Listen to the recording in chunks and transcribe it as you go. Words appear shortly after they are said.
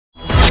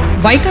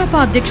వైకాపా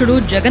అధ్యక్షుడు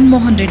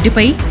జగన్మోహన్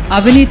రెడ్డిపై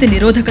అవినీతి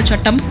నిరోధక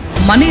చట్టం,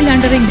 మనీ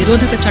లాండరింగ్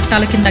నిరోధక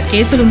చట్టాల కింద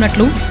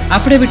కేసులున్నట్లు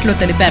అఫిడవిట్లో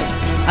తెలిపారు.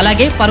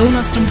 అలాగే పరువు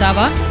నష్టం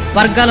దావా,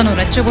 వర్గాలను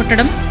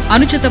రెచ్చగొట్టడం,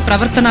 అనుచిత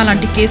ప్రవర్తన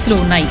లాంటి కేసులు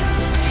ఉన్నాయి.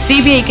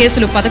 సిబిఐ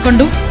కేసులు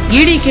 11,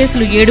 ఈడీ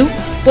కేసులు 7,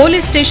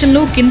 పోలీస్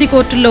స్టేషన్లు, కింది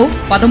కోర్టుల్లో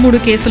 13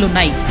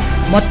 కేసులున్నాయి.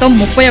 మొత్తం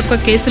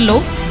 31 కేసుల్లో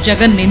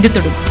జగన్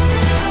నిందితుడు.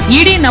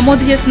 ఈడీ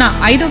నమోదు చేసిన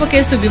 5వ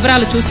కేసు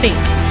వివరాలు చూస్తే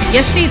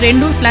SC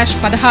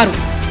 2/16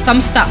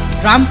 సంస్థ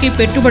రామ్కి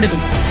పెట్టుబడులు,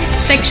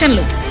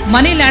 సెక్షన్లు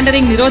మనీ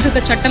లాండరింగ్ నిరోధక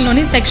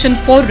చట్టంలోని సెక్షన్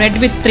 4 రెడ్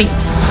విత్ 3.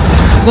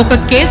 ఒక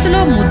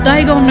కేసులో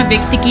ముద్దాయిగా ఉన్న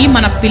వ్యక్తికి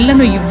మన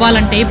పిల్లను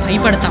ఇవ్వాలంటే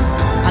భయపడతాం.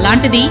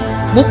 అలాంటిది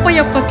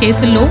 31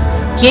 కేసుల్లో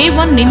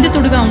A1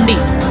 నిందితుడిగా ఉండి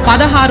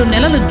 16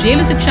 నెలలు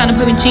జైలు శిక్ష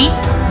అనుభవించి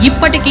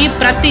ఇప్పటికీ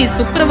ప్రతి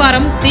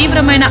శుక్రవారం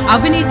తీవ్రమైన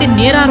అవినీతి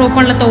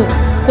నేరారోపణలతో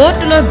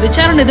కోర్టులో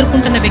విచారణ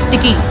ఎదుర్కొంటున్న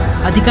వ్యక్తికి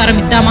అధికారం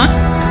ఇద్దామా?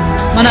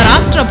 మన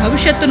రాష్ట్ర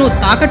భవిష్యత్తును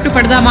తాకట్టు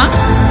పెడదామా?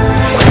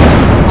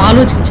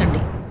 ఆలోచించండి.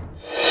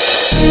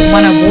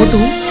 మన ఓటు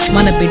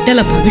మన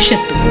బిడ్డల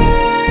భవిష్యత్తు.